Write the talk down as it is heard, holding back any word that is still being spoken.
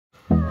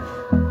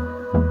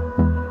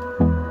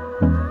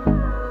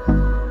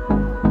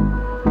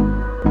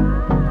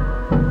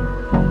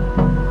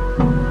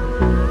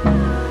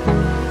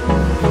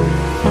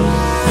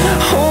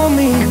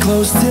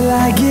close till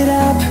I get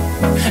up.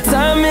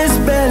 Time is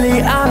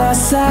barely on our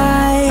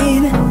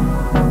side.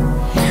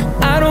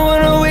 I don't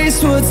wanna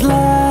waste what's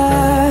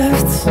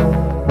left.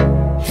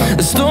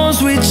 The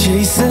storms we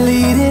chase are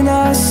leading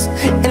us,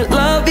 and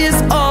love is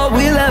all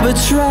we'll ever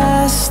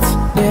trust.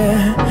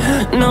 Yeah,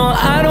 no,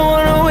 I don't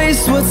wanna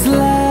waste what's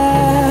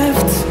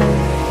left.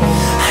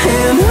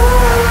 And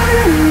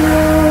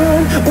on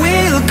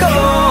we'll go,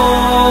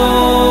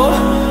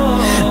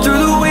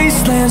 through the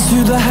wastelands,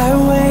 through the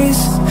highways,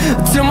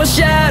 till my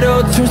shadow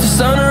turns to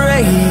sun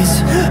rays.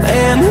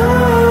 And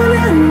on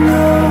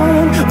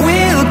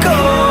we'll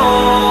go,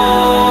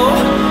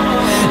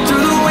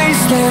 through the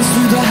wastelands,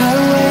 through the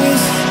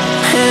highways,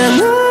 and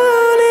on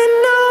we'll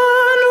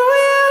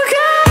go.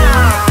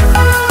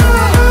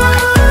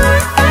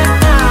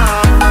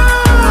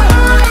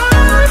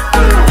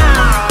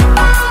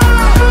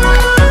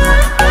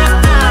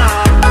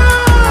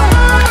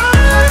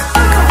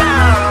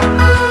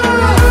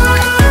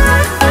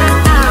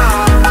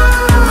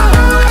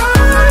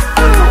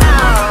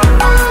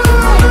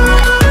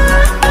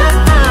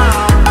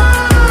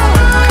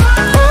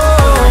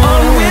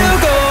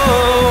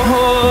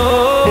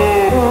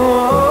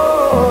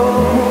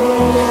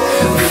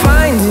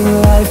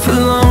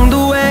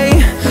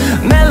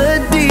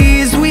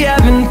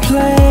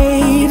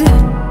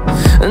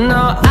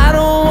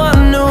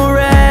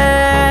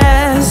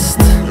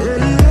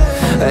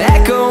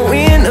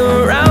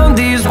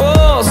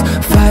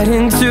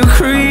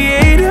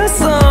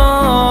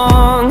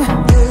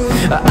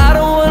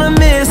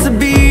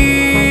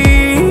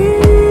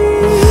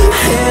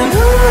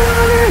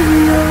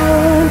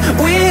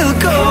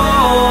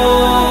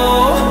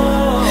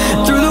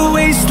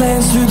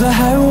 Through the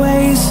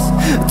highways,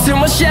 till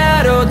my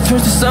shadow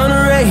turns to sun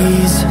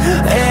rays.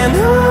 And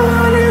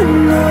on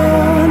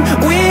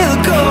we'll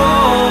go,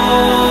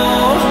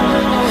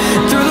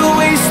 through the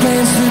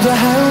wastelands, through the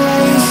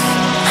highways,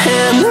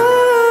 and on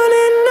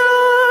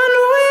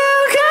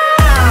we'll go.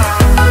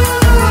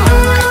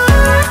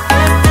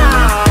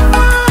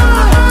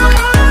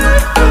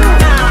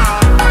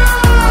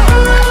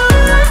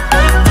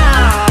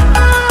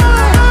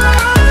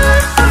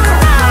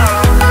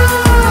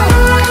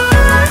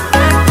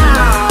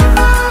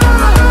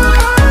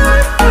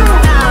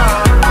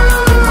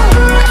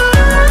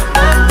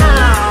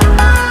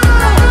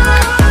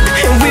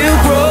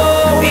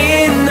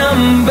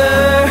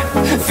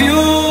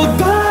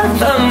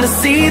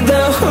 See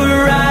the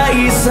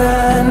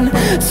horizon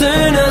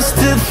turn us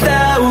to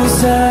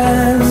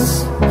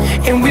thousands,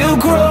 and we'll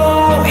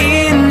grow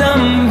in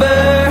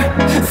number,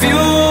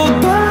 fueled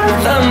by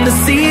them. To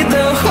see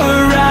the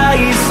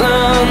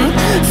horizon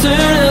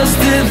turn us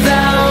to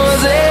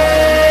thousands,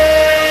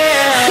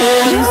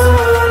 and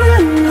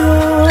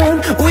on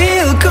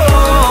we'll go,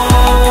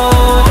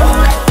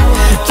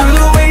 through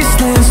the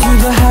wastelands, through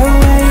the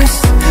highways,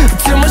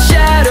 till my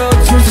shadow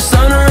turns to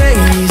sun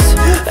rays.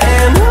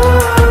 And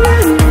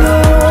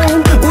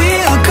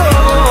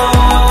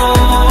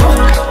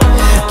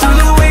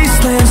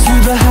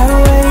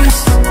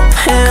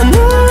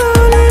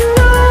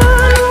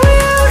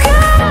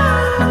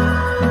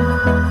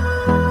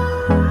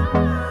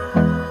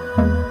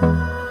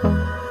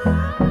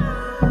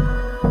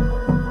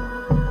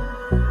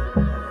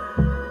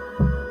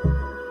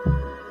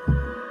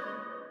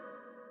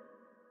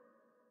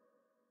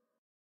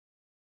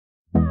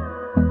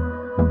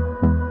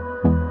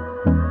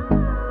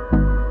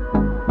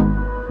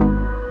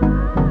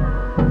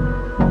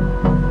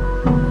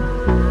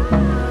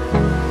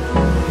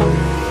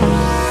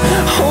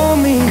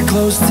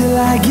close till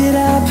I get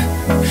up.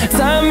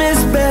 Time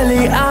is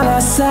barely on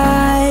our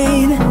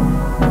side.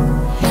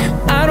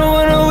 I don't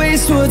wanna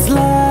waste what's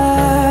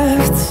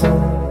left.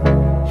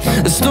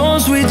 The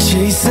storms we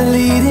chase are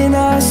leading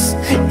us,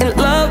 and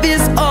love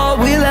is all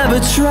we'll ever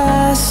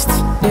trust.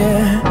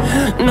 Yeah,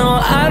 no,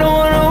 I don't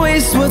wanna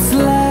waste what's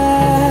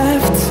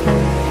left.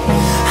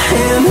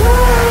 And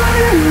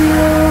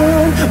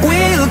on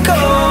we'll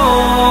go,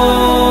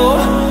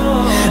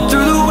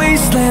 through the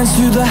wastelands,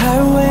 through the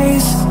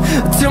highways,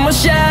 till my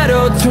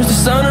shadow turns to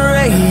sun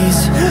rays.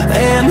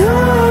 And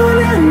on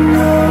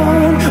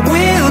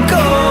we'll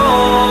go,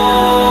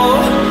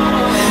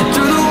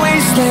 through the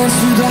wastelands,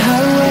 through the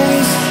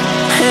highways,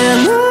 and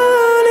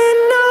on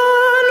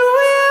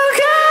we'll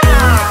go.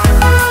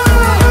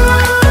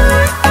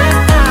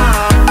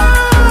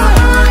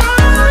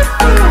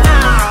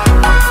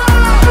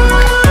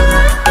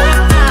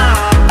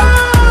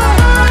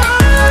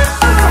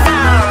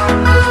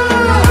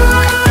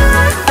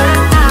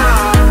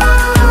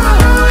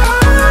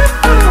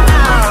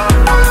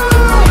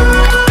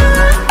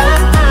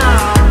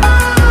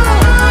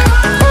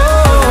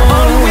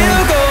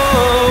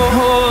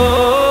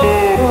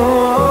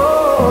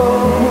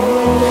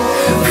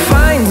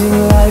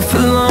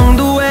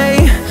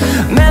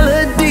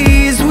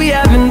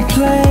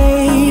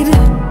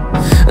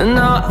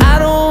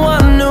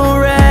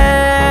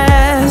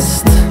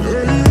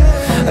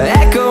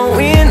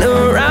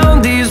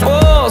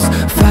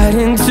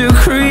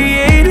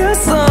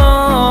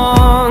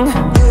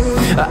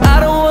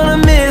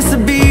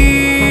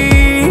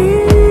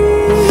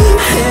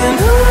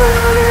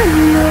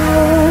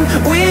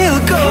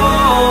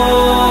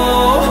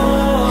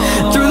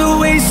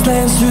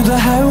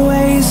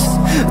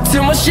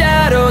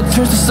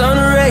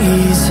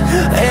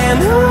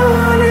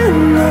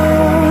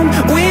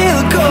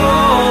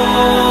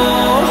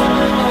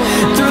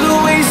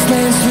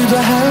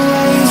 the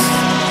highways,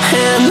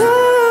 and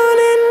on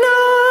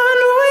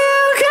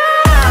we'll go.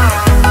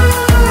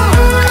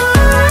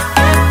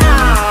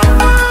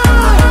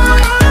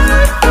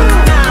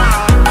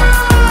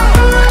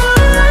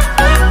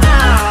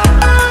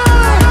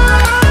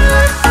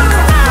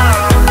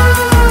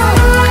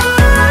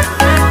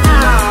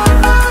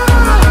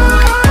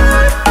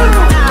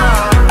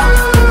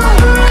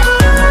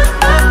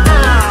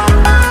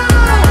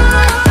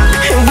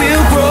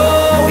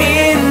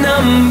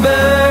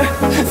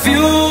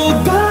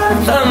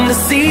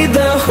 See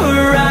the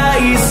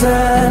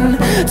horizon,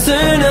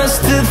 turn us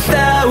to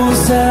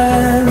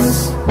thousands,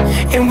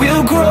 and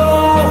we'll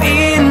grow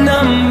in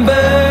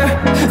number,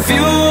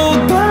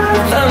 fueled by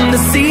them to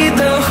see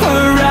the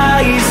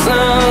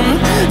horizon,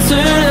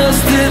 turn us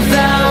to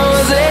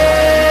thousands,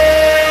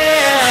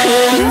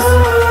 and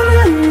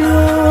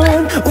on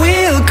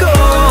we'll go,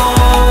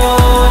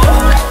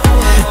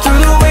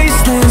 through the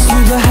wastelands,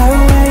 through the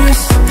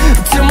highways,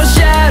 till my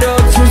shadow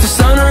turns to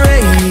sun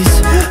rays,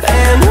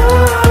 and on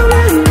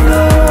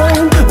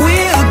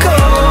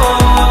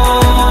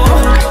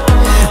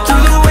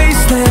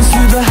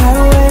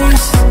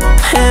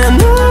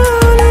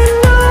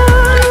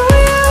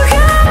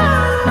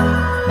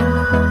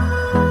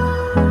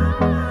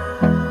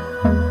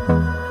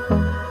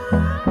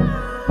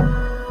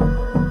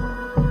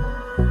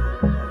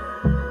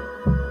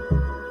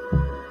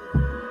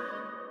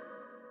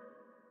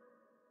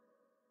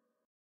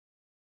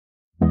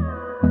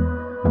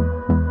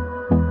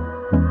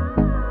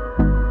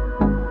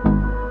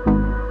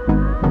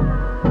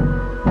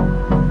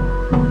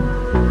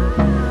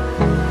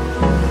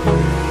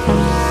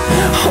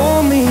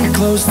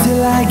close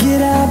till I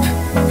get up.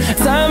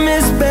 Time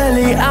is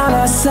barely on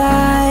our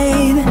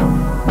side.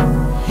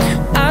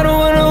 I don't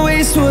wanna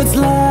waste what's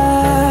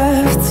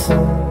left.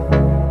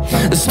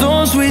 The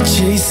storms we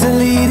chase are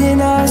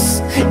leading us,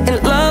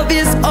 and love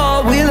is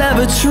all we'll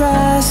ever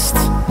trust.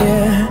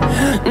 Yeah,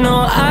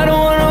 no, I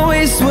don't wanna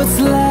waste what's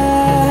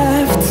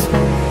left.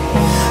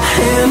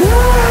 And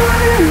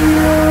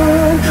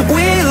on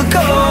we'll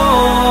go,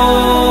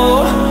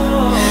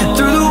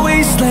 through the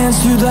wastelands,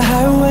 through the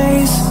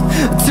highways,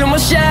 till my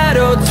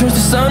shadow turns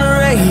to sun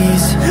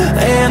rays,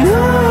 and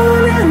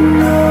on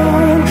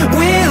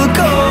we'll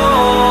go,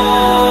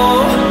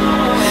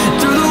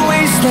 through the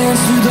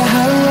wastelands, through the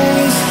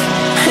highways,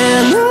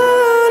 and on.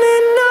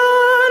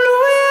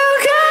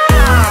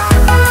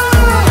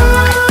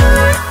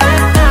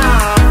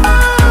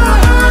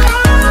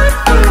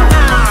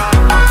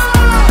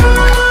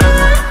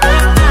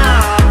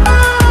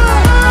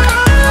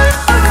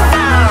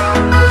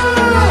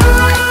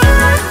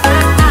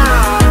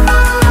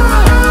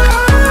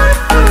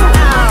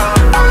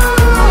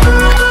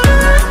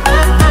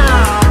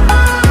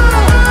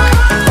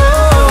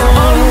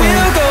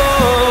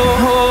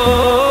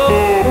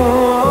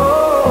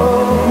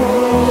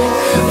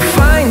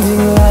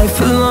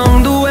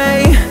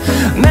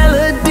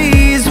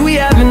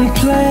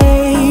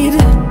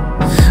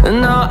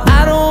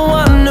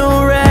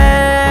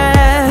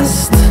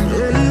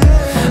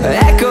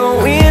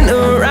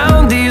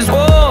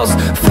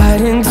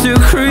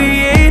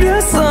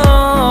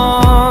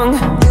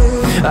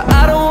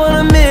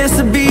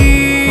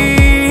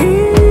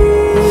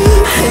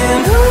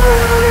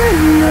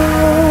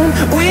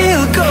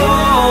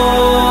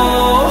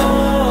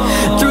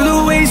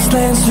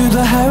 Through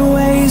the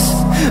highways,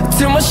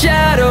 till my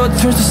shadow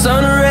turns to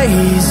sun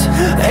rays,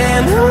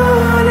 and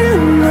on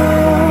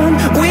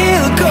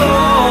we'll go,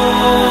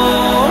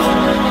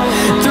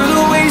 through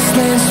the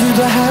wastelands, through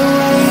the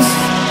highways,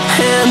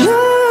 and on.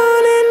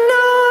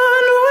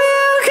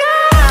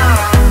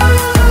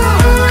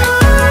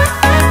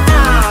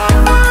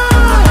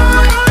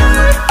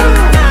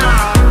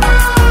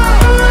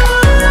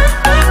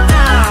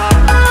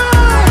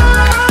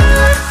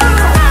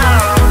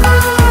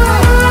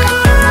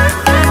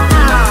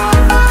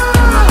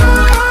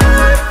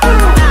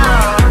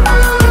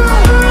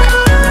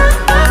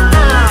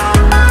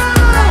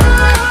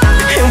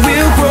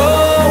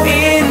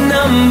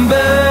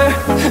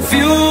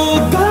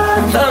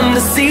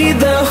 See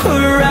the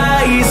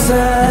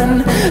horizon,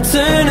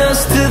 turn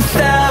us to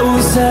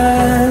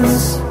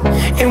thousands,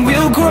 and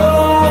we'll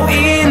grow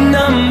in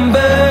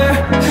number,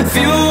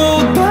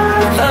 fueled by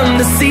them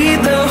to see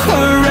the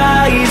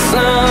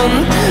horizon,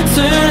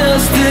 turn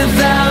us to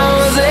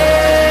thousands,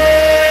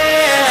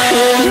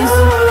 and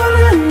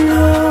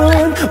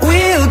on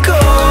we'll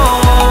go,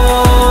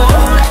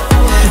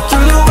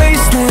 through the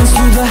wastelands,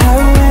 through the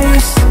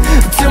highways,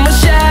 till my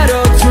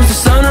shadow turns to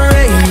sun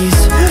rays,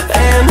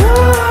 and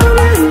on.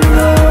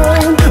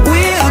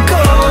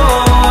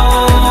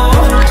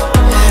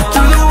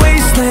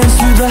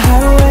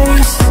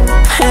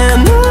 And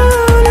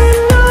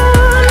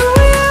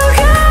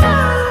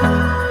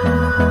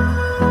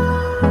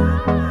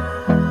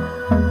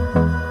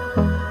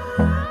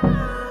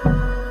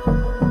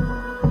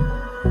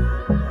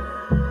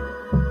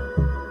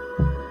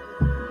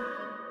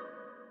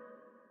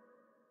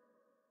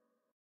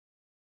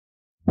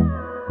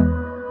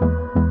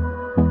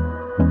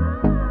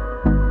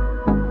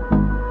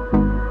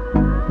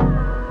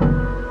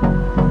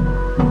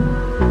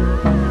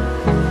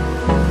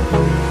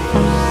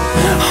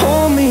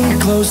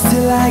close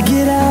till I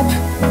get up.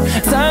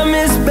 Time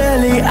is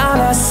barely on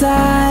our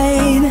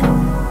side.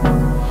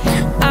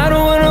 I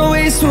don't wanna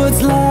waste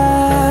what's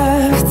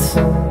left.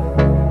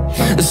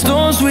 The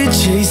storms we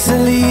chase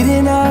are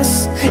leading us,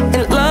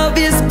 and love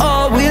is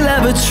all we'll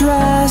ever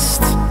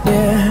trust.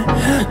 Yeah,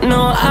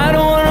 no, I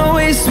don't wanna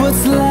waste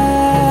what's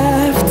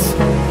left.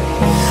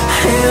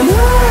 And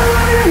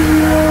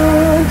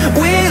on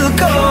we'll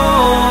go,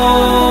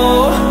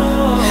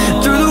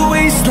 through the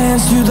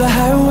wastelands, through the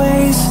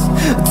highways,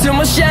 till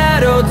my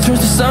shadow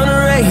turns to sun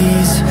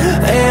rays.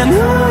 And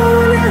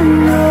on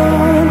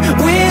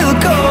we'll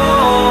go,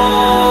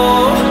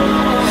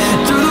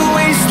 through the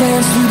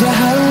wastelands, through the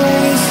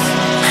highways,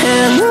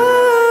 and on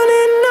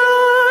we'll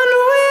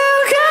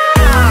go.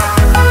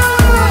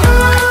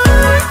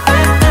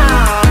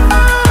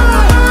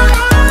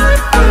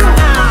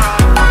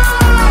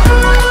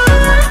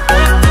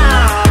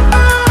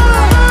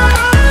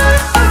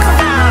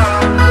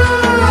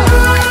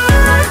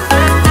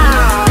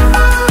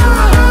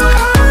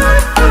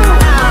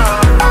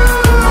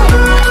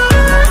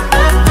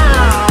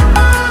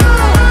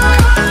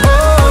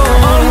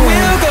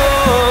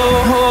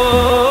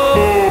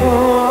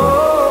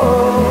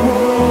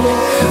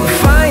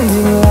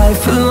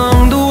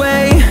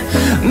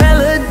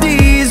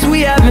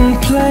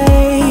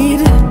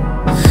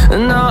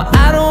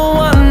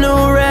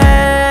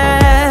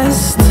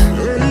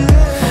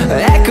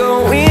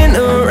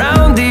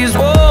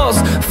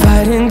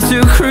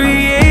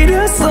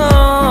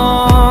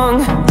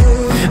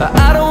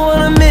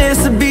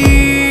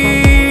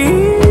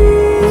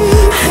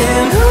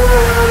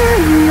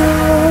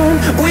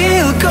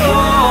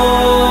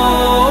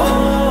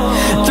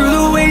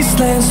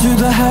 Through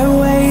the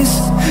highways,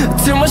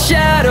 till my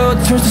shadow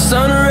turns to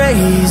sun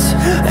rays.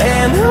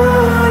 And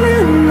on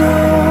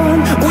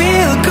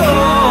we'll go,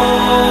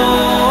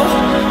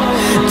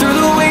 through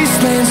the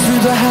wastelands,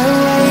 through the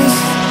highways,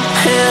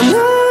 and on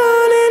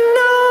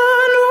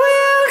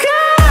we'll go.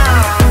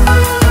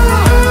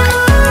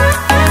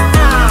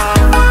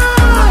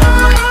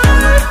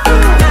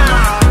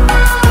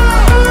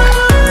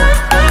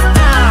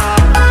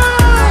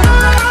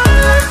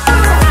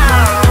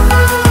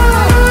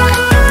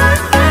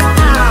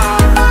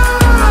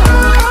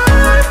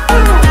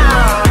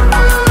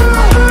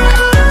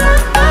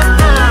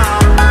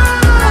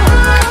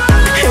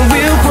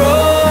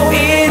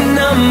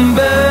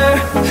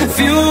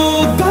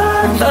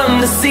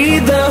 See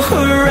the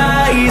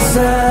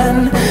horizon,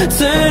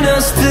 turn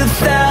us to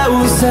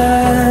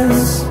thousands,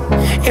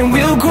 and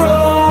we'll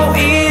grow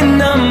in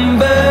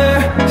number,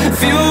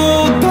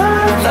 fueled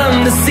by them.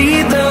 To see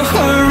the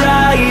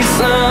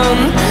horizon,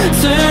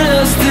 turn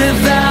us to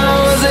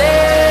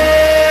thousands,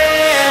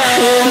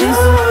 and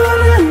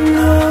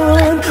on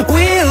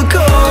we'll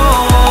go,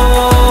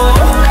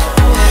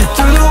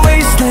 through the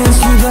wastelands,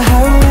 through the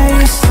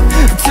highways,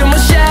 till my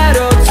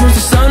shadow turns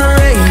to sun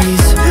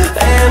rays.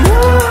 And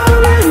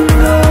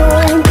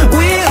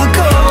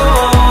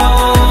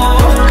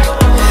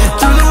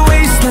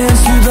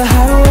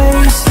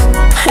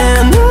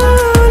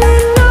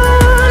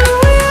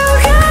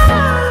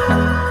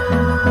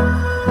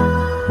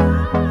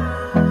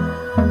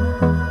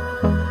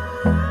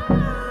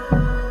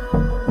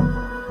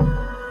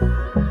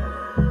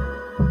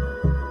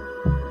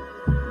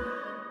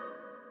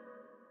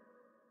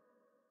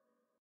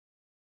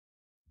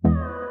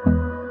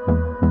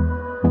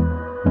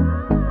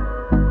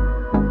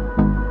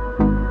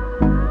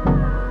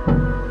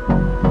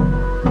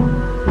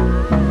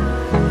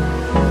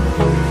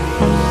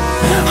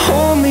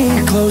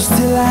close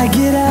till I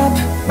get up.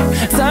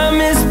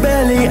 Time is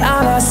barely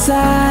on our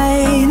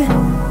side.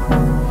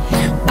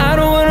 I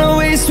don't wanna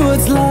waste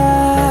what's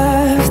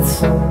left.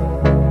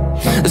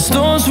 The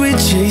storms we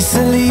chase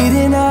are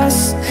leading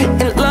us,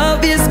 and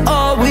love is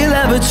all we'll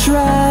ever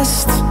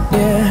trust.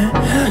 Yeah,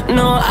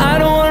 no, I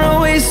don't wanna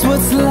waste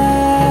what's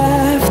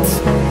left.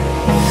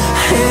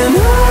 And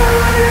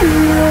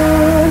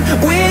on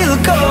we'll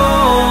go,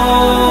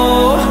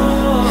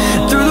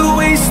 through the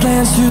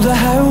wastelands, through the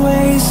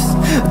highways,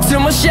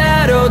 till my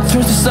shadow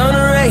turns to sun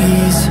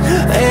rays.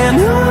 And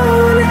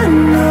on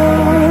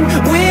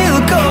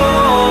we'll go,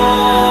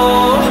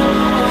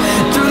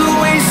 through the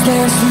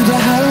wastelands, through the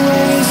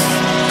highways,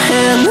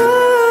 and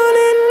on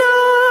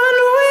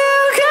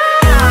we'll go.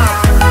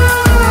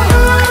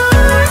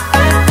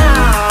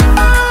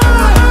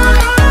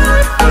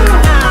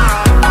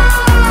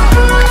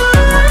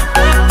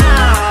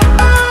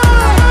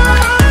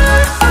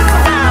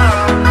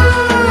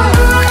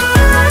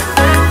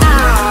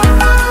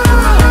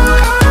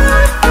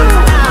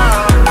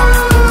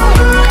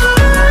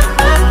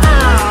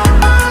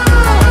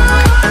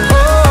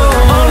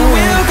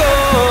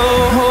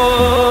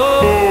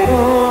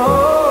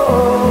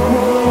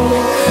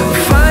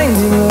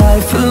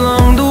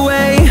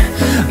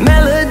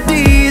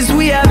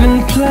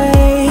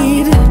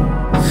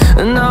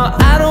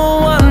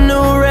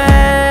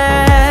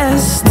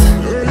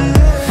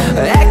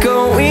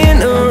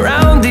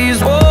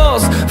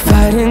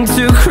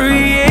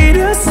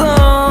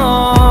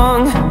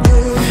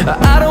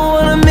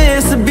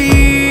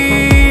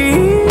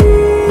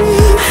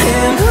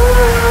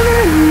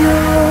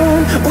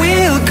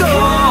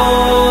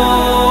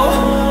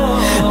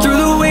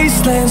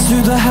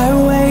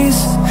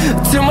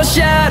 till my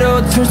shadow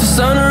turns to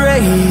sun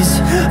rays.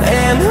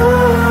 And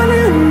on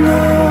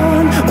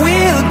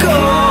we'll go,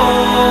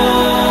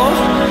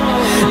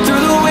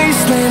 through the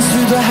wastelands,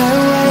 through the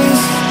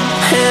highways.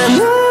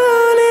 And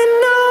on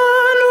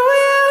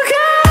we'll go.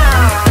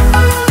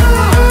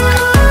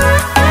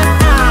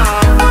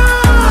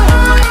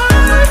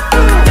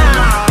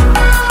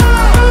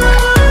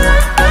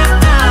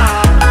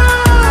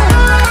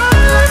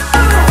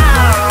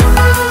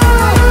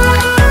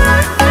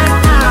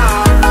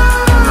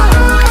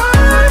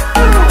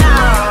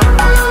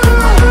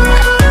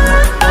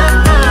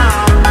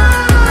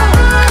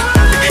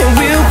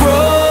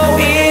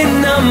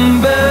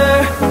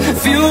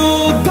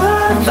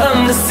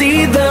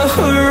 See the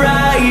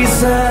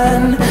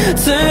horizon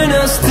turn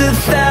us to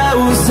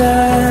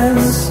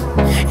thousands,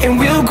 and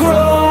we'll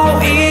grow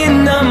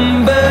in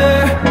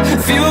number,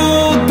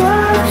 fueled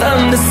by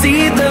them to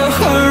see the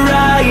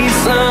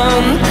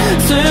horizon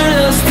turn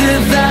us to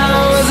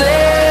thousands.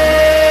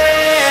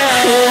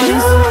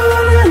 And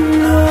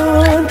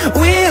on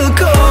we'll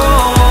go,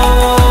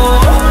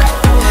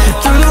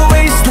 through the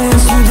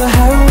wastelands, through the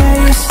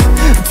highways,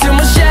 till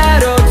my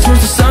shadow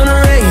turns to sun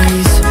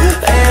rays.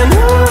 And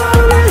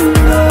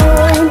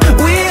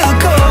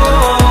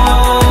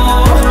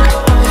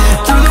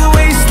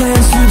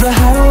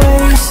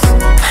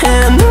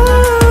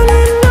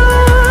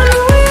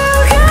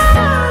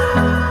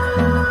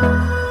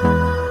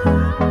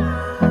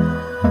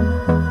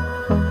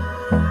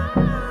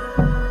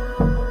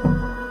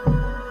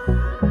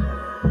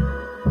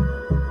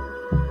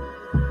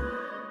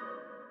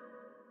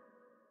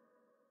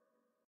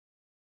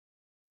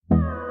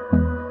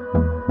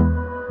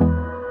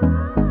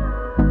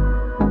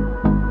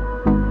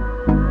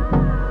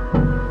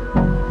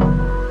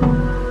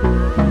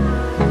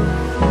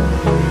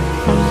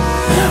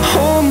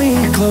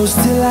close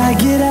till I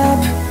get up.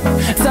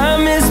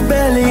 Time is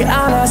barely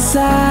on our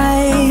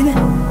side.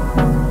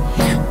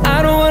 I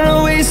don't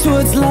wanna waste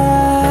what's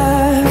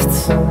left.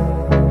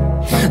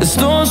 The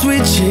storms we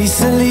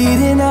chase are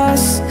leading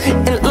us,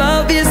 and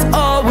love is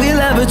all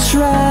we'll ever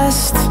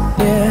trust.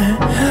 Yeah,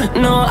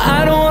 no,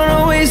 I don't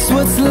wanna waste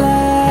what's left.